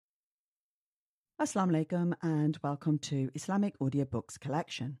Assalamu alaikum and welcome to Islamic Audiobooks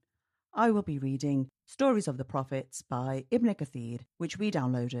collection. I will be reading Stories of the Prophets by Ibn Kathir, which we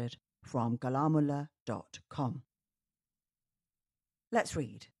downloaded from kalamullah.com. Let's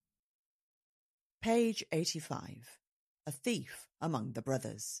read. Page 85. A Thief Among the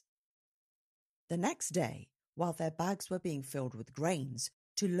Brothers. The next day, while their bags were being filled with grains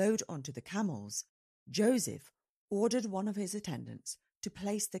to load onto the camels, Joseph ordered one of his attendants to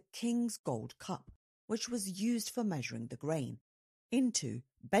place the king's gold cup, which was used for measuring the grain, into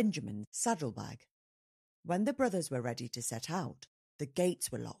Benjamin's saddlebag. When the brothers were ready to set out, the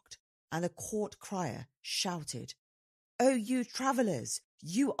gates were locked, and the court crier shouted, "O you travellers,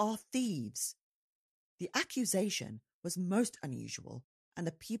 you are thieves!" The accusation was most unusual, and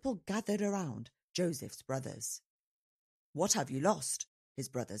the people gathered around Joseph's brothers. "What have you lost?" his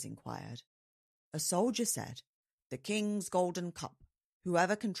brothers inquired. A soldier said, "The king's golden cup.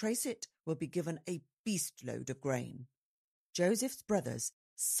 Whoever can trace it will be given a beast load of grain." Joseph's brothers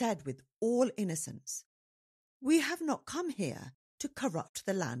said with all innocence, "We have not come here to corrupt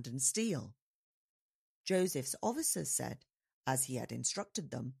the land and steal." Joseph's officers said, as he had instructed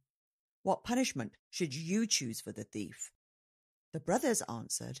them, "What punishment should you choose for the thief?" The brothers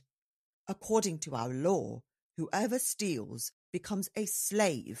answered, "According to our law, whoever steals becomes a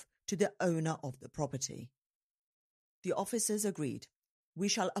slave to the owner of the property." The officers agreed, "We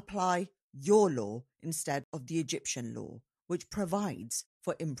shall apply your law instead of the Egyptian law, which provides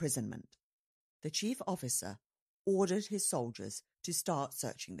for imprisonment." The chief officer ordered his soldiers to start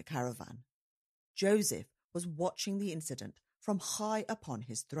searching the caravan. Joseph was watching the incident from high upon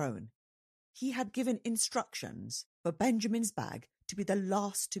his throne. He had given instructions for Benjamin's bag to be the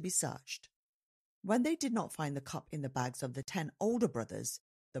last to be searched. When they did not find the cup in the bags of the 10 older brothers,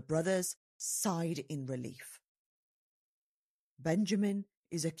 the brothers sighed in relief. Benjamin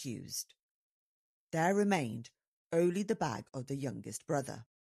is accused. There remained only the bag of the youngest brother.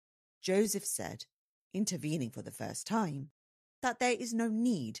 Joseph said, intervening for the first time, that there is no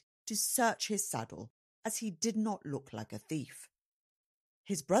need to search his saddle, as he did not look like a thief.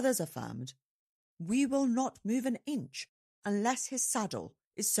 His brothers affirmed, "We will not move an inch unless his saddle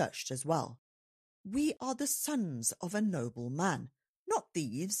is searched as well. We are the sons of a noble man, not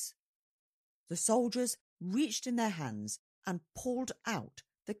thieves." The soldiers reached in their hands and pulled out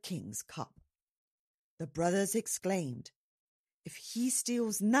the king's cup. The brothers exclaimed, "If he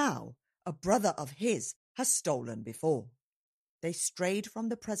steals now, a brother of his has stolen before." They strayed from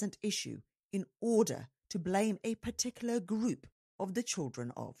the present issue in order to blame a particular group of the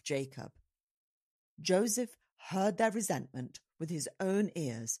children of Jacob. Joseph heard their resentment with his own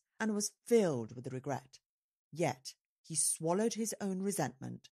ears and was filled with regret. Yet he swallowed his own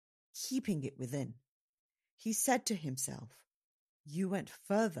resentment, keeping it within. He said to himself, "You went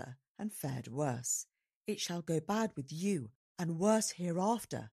further and fared worse. It shall go bad with you and worse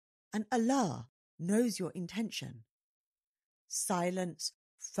hereafter, and Allah knows your intention." Silence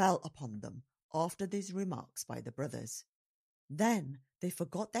fell upon them after these remarks by the brothers. Then they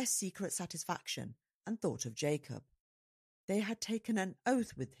forgot their secret satisfaction and thought of Jacob. They had taken an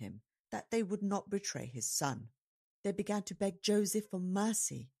oath with him that they would not betray his son. They began to beg Joseph for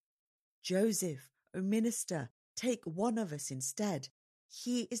mercy. "Joseph, O minister, take one of us instead.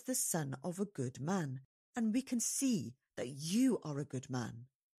 He is the son of a good man, and we can see that you are a good man."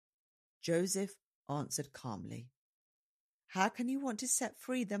 Joseph answered calmly, "How can you want to set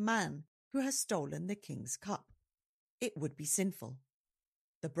free the man who has stolen the king's cup? It would be sinful."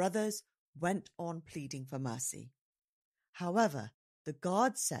 The brothers went on pleading for mercy. However, the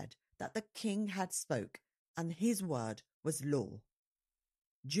guard said that the king had spoke, and his word was law.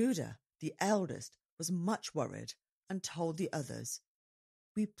 Judah, the eldest, was much worried and told the others,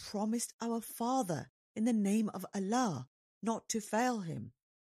 "We promised our father in the name of Allah not to fail him.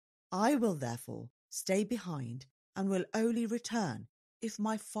 I will therefore stay behind and will only return if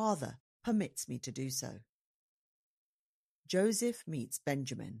my father permits me to do so." Joseph meets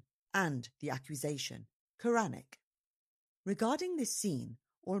Benjamin and the accusation, Qur'anic. Regarding this scene,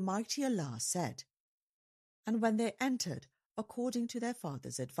 Almighty Allah said, "And when they entered according to their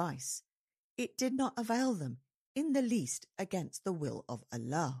father's advice, it did not avail them in the least against the will of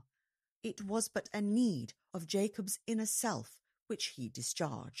Allah. It was but a need of Jacob's inner self which he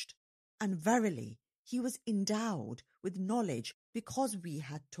discharged. And verily, he was endowed with knowledge because we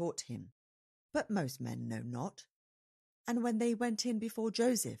had taught him. But most men know not." And when they went in before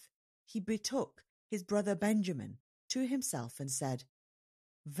Joseph, he betook his brother Benjamin to himself and said,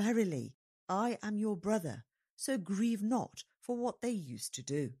 "Verily, I am your brother, so grieve not for what they used to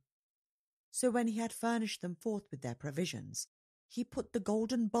do." So when he had furnished them forth with their provisions, he put the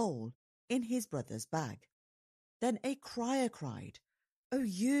golden bowl in his brother's bag. Then a crier cried, "O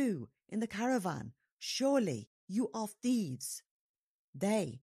you in the caravan, surely you are thieves."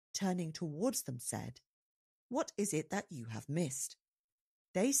 They, turning towards them, said, "What is it that you have missed?"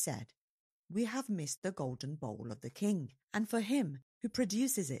 They said, "We have missed the golden bowl of the king, and for him who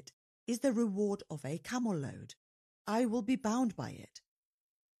produces it is the reward of a camel load. I will be bound by it."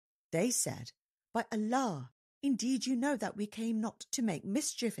 They said, "By Allah, indeed you know that we came not to make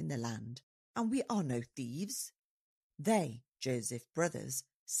mischief in the land, and we are no thieves." They, Joseph's brothers,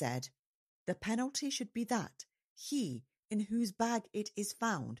 said, "The penalty should be that he in whose bag it is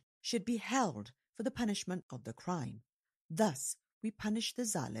found should be held for the punishment of the crime. Thus we punish the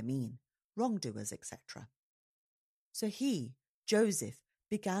Zalimeen, wrongdoers, etc." So he, Joseph,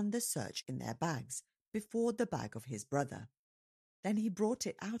 began the search in their bags before the bag of his brother. Then he brought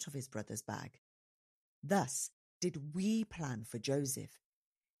it out of his brother's bag. Thus did we plan for Joseph.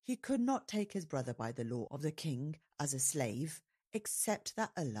 He could not take his brother by the law of the king as a slave, except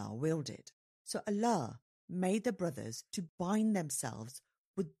that Allah willed it. So Allah made the brothers to bind themselves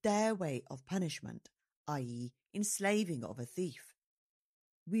with their way of punishment, i.e., enslaving of a thief.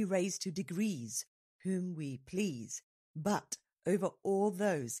 We raise to degrees whom we please, but over all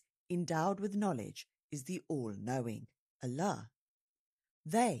those endowed with knowledge is the all-knowing, Allah.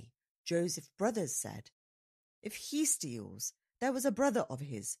 They, Joseph's brothers, said, "If he steals, there was a brother of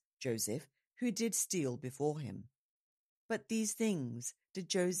his, Joseph, who did steal before him." But these things did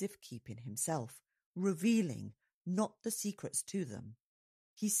Joseph keep in himself, revealing not the secrets to them.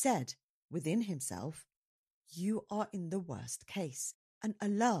 He said within himself, "You are in the worst case, and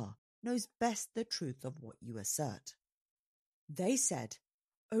Allah knows best the truth of what you assert." They said,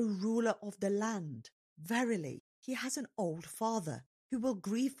 "O ruler of the land, verily he has an old father who will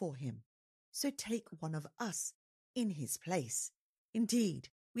grieve for him. So take one of us in his place. Indeed,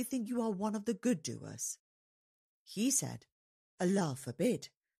 we think you are one of the good doers." He said, "Allah forbid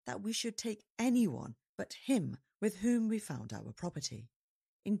that we should take anyone but him with whom we found our property.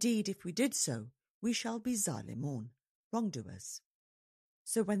 Indeed, if we did so, we shall be Zalimun, wrongdoers."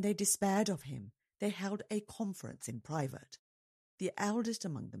 So when they despaired of him, they held a conference in private. The eldest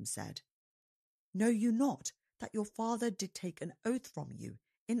among them said, "Know you not that your father did take an oath from you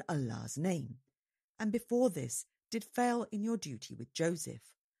in Allah's name, and before this did fail in your duty with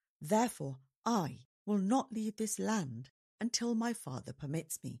Joseph? Therefore I will not leave this land until my father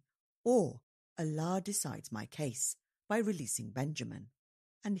permits me, or Allah decides my case by releasing Benjamin,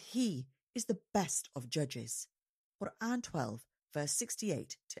 and he is the best of judges." Qur'an 12, verse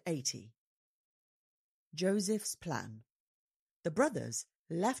 68 to 80. Joseph's plan. The brothers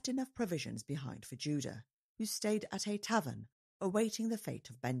left enough provisions behind for Judah, who stayed at a tavern awaiting the fate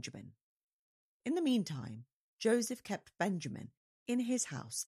of Benjamin. In the meantime, Joseph kept Benjamin in his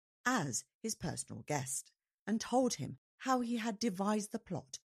house as his personal guest and told him how he had devised the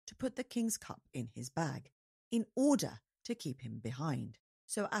plot to put the king's cup in his bag in order to keep him behind,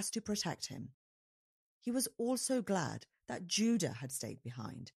 so as to protect him. He was also glad that Judah had stayed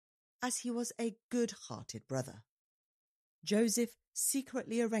behind, as he was a good-hearted brother. Joseph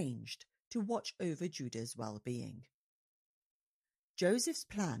secretly arranged to watch over Judah's well-being. Joseph's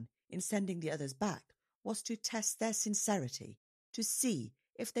plan in sending the others back was to test their sincerity, to see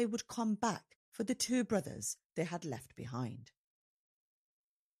if they would come back for the two brothers they had left behind.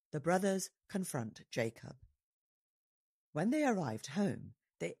 The brothers confront Jacob. When they arrived home,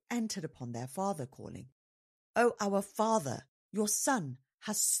 they entered upon their father, calling, "O our father, your son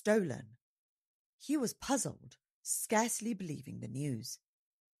has stolen." He was puzzled, scarcely believing the news.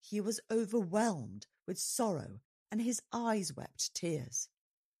 He was overwhelmed with sorrow, and his eyes wept tears.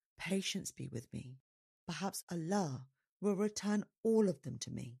 "Patience be with me. Perhaps Allah will return all of them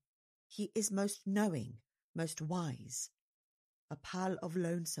to me. He is most knowing, most wise." A pall of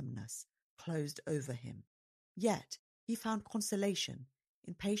lonesomeness closed over him, yet he found consolation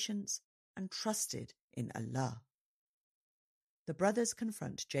in patience and trusted in Allah. The brothers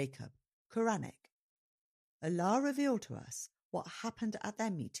confront Jacob. Qur'anic. Allah revealed to us what happened at their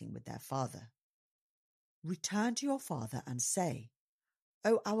meeting with their father. "Return to your father and say,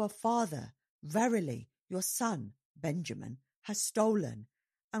 'O our father, verily your son, Benjamin, has stolen,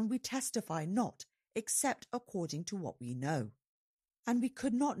 and we testify not except according to what we know. And we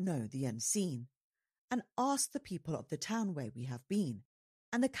could not know the unseen. And ask the people of the town where we have been,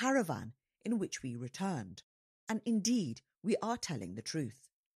 and the caravan in which we returned. And indeed we are telling the truth.'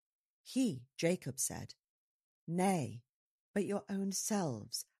 He, Jacob, said, 'Nay, but your own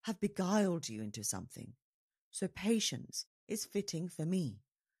selves have beguiled you into something. So patience is fitting for me.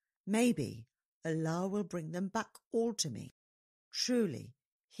 Maybe Allah will bring them back all to me. Truly,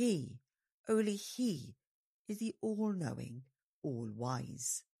 He Only He is the all-knowing,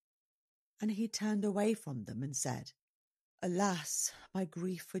 all-wise. And he turned away from them and said, Alas, my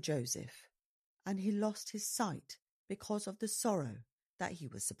grief for Joseph! And he lost his sight because of the sorrow that he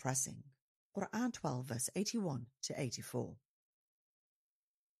was suppressing. Qur'an 12 verse 81 to 84.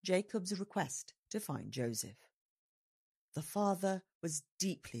 Jacob's request to find Joseph. The father was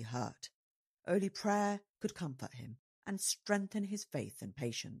deeply hurt. Only prayer could comfort him and strengthen his faith and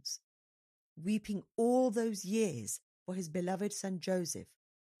patience. Weeping all those years for his beloved son Joseph,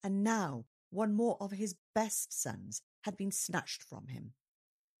 and now one more of his best sons had been snatched from him,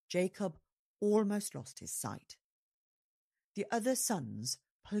 Jacob almost lost his sight. The other sons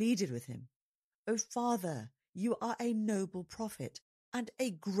pleaded with him, O father, you are a noble prophet and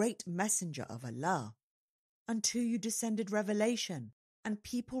a great messenger of Allah. Unto you descended revelation, and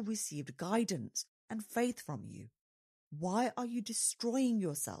people received guidance and faith from you. Why are you destroying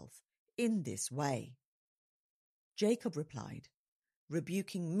yourself in this way? Jacob replied,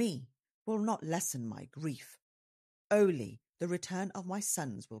 Rebuking me will not lessen my grief. Only the return of my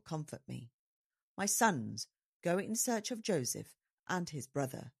sons will comfort me. My sons, go in search of Joseph and his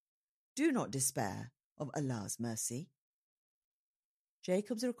brother. Do not despair of Allah's mercy.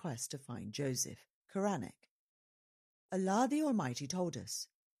 Jacob's request to find Joseph, Qur'anic. Allah the Almighty told us,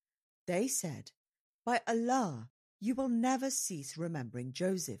 They said, By Allah, you will never cease remembering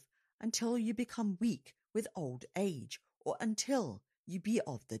Joseph until you become weak with old age or until you be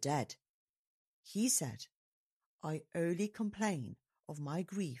of the dead. He said, I only complain of my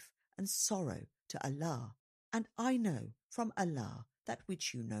grief and sorrow to Allah, and I know from Allah that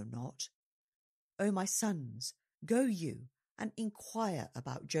which you know not. O my sons, go you and inquire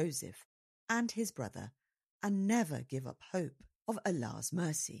about Joseph and his brother, and never give up hope of Allah's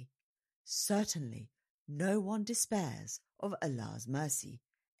mercy. Certainly, no one despairs of Allah's mercy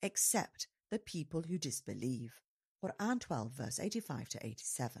except the people who disbelieve. Qur'an 12 verse 85 to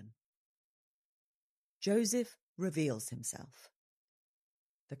 87. Joseph reveals himself.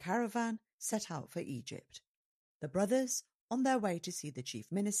 The caravan set out for Egypt. The brothers, on their way to see the chief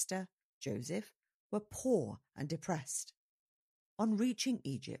minister, Joseph, were poor and depressed. On reaching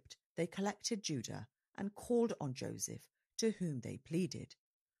Egypt, they collected Judah and called on Joseph, to whom they pleaded,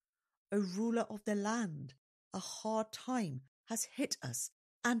 O ruler of the land, a hard time has hit us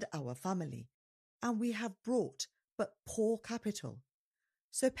and our family, and we have brought but poor capital.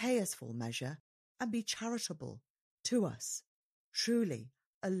 So pay us full measure and be charitable to us. Truly,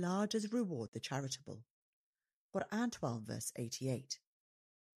 Allah does reward the charitable. Qur'an 12 verse 88.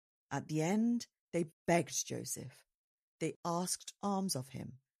 At the end, they begged Joseph. They asked alms of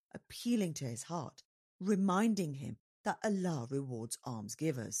him, appealing to his heart, reminding him that Allah rewards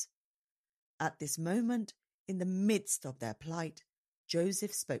almsgivers. At this moment, in the midst of their plight,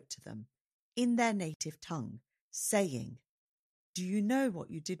 Joseph spoke to them in their native tongue, saying, Do you know what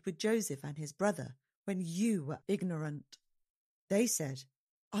you did with Joseph and his brother when you were ignorant? They said,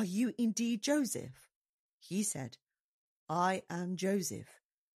 Are you indeed Joseph? He said, I am Joseph,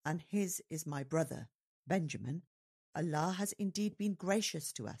 and his is my brother, Benjamin. Allah has indeed been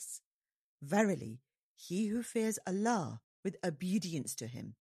gracious to us. Verily, he who fears Allah with obedience to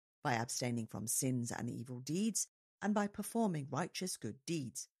him, by abstaining from sins and evil deeds, and by performing righteous good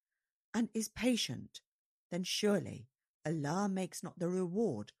deeds, and is patient, then surely Allah makes not the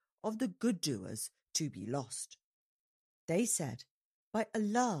reward of the good doers to be lost. They said, By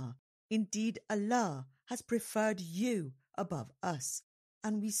Allah, indeed Allah has preferred you above us,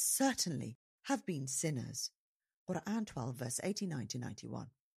 and we certainly have been sinners. Qur'an 12 verse 89 to 91.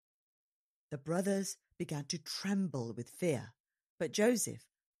 The brothers began to tremble with fear, but Joseph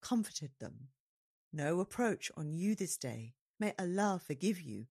comforted them. No approach on you this day. May Allah forgive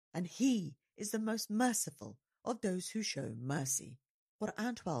you, and He is the most merciful of those who show mercy.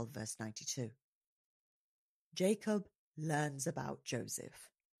 Qur'an 12 verse 92. Jacob learns about Joseph.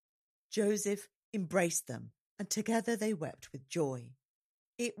 Joseph embraced them, and together they wept with joy.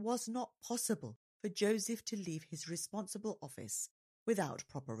 It was not possible for Joseph to leave his responsible office without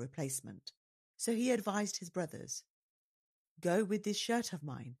proper replacement. So he advised his brothers, Go with this shirt of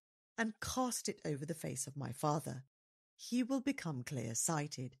mine and cast it over the face of my father. He will become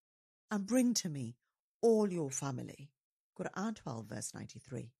clear-sighted, and bring to me all your family. Qur'an 12 verse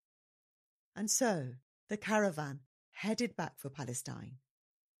 93. And so the caravan headed back for Palestine.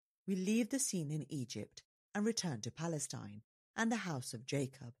 We leave the scene in Egypt and return to Palestine and the house of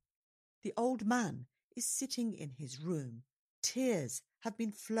Jacob. The old man is sitting in his room. Tears have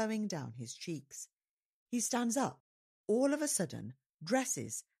been flowing down his cheeks. He stands up, all of a sudden,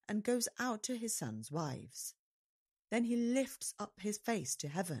 dresses, and goes out to his sons' wives. Then he lifts up his face to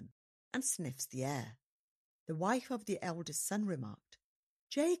heaven and sniffs the air. The wife of the eldest son remarked,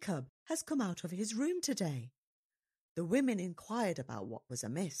 "Jacob has come out of his room today." The women inquired about what was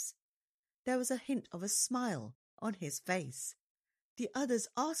amiss. There was a hint of a smile on his face. The others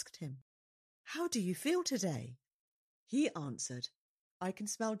asked him, "How do you feel today?" He answered, "I can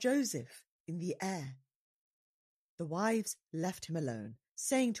smell Joseph in the air." The wives left him alone,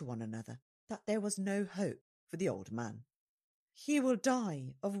 saying to one another that there was no hope for the old man. He will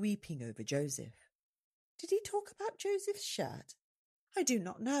die of weeping over Joseph. Did he talk about Joseph's shirt? I do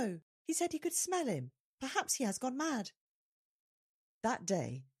not know. He said he could smell him. Perhaps he has gone mad. That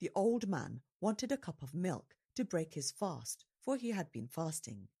day, the old man wanted a cup of milk to break his fast, for he had been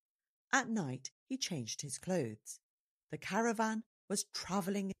fasting. At night, he changed his clothes. The caravan was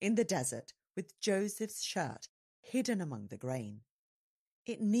travelling in the desert with Joseph's shirt hidden among the grain.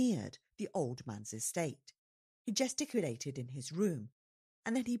 It neared the old man's estate. He gesticulated in his room,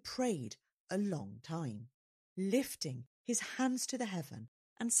 and then he prayed a long time, lifting his hands to the heaven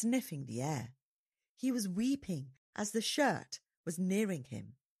and sniffing the air. He was weeping as the shirt was nearing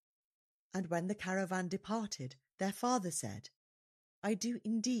him. And when the caravan departed, their father said, "I do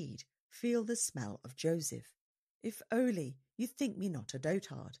indeed feel the smell of Joseph. If only you think me not a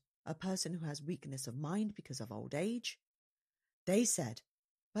dotard, a person who has weakness of mind because of old age." They said,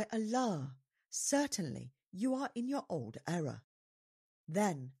 "By Allah, certainly you are in your old error."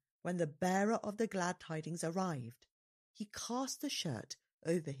 Then, when the bearer of the glad tidings arrived, he cast the shirt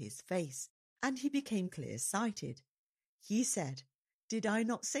over his face, and he became clear-sighted. He said, "Did I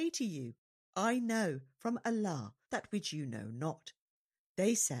not say to you, I know from Allah that which you know not?"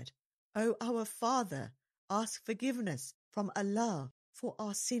 They said, "O our father, ask forgiveness from Allah for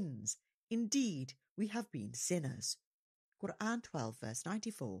our sins. Indeed, we have been sinners." Qur'an 12 verse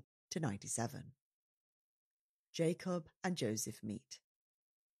 94 to 97. Jacob and Joseph meet.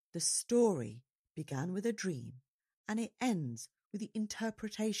 The story began with a dream and it ends with the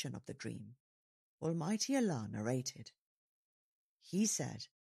interpretation of the dream. Almighty Allah narrated, He said,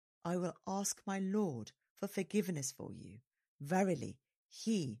 "I will ask my Lord for forgiveness for you. Verily,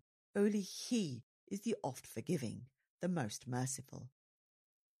 He, only He, is the oft forgiving, the most merciful."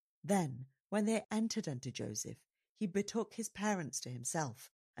 Then, when they entered unto Joseph, he betook his parents to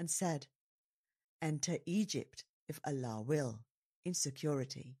himself and said, "Enter Egypt, if Allah will, in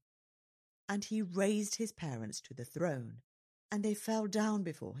security." And he raised his parents to the throne, and they fell down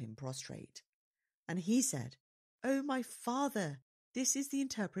before him prostrate. And he said, "O my father, this is the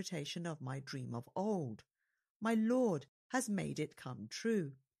interpretation of my dream of old. My Lord has made it come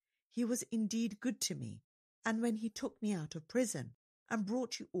true. He was indeed good to me, and when he took me out of prison and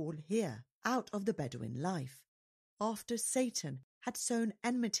brought you all here, out of the Bedouin life, after Satan had sown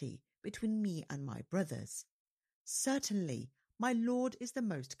enmity between me and my brothers. Certainly my Lord is the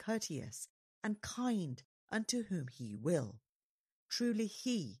most courteous and kind unto whom he will. Truly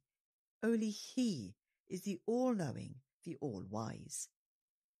he, only he, is the all-knowing, the all-wise."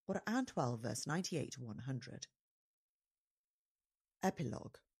 Qur'an 12 verse 98 to 100.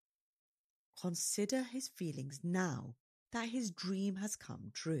 Epilogue. Consider his feelings now that his dream has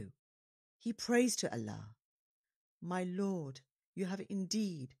come true. He prays to Allah, "My Lord, you have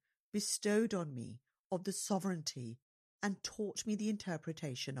indeed bestowed on me of the sovereignty and taught me the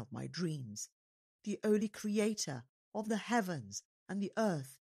interpretation of my dreams. The only creator of the heavens and the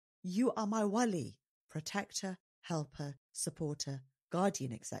earth, you are my wali, protector, helper, supporter,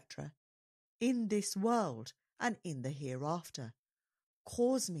 guardian, etc. in this world and in the hereafter.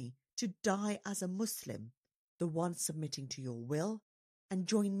 Cause me to die as a Muslim, the one submitting to your will, and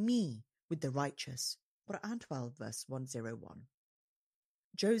join me with the righteous." Qur'an 12 verse 101.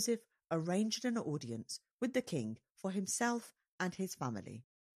 Joseph arranged an audience with the king for himself and his family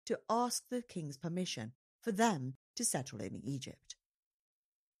to ask the king's permission for them to settle in Egypt.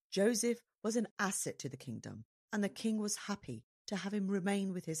 Joseph was an asset to the kingdom, and the king was happy to have him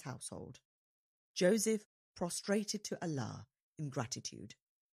remain with his household. Joseph prostrated to Allah in gratitude.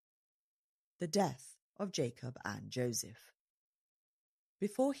 The death of Jacob and Joseph.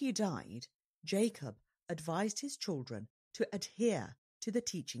 Before he died, Jacob advised his children to adhere to the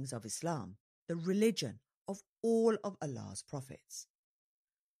teachings of Islam, the religion of all of Allah's prophets.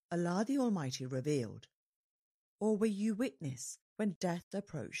 Allah the Almighty revealed, "Or were you witness when death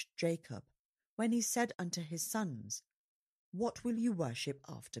approached Jacob, when he said unto his sons, What will you worship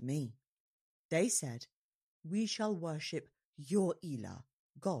after me? They said, We shall worship your Ilah,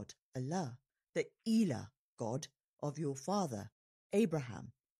 God, Allah, the Ilah, God of your father,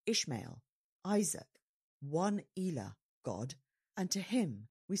 Abraham, Ishmael, Isaac, one Ilah, God, and to him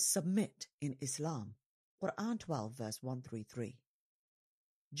we submit in Islam." Qur'an 12 verse 133.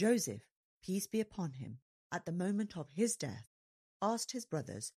 Joseph, peace be upon him, at the moment of his death, asked his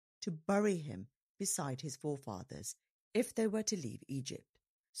brothers to bury him beside his forefathers if they were to leave Egypt.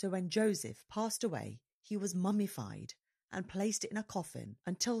 So when Joseph passed away, he was mummified and placed in a coffin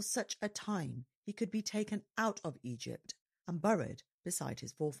until such a time he could be taken out of Egypt and buried beside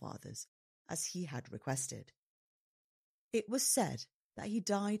his forefathers, as he had requested. It was said that he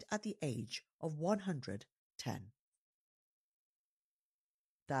died at the age of 110.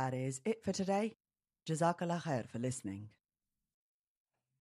 That is it for today. Jazakallah khair for listening.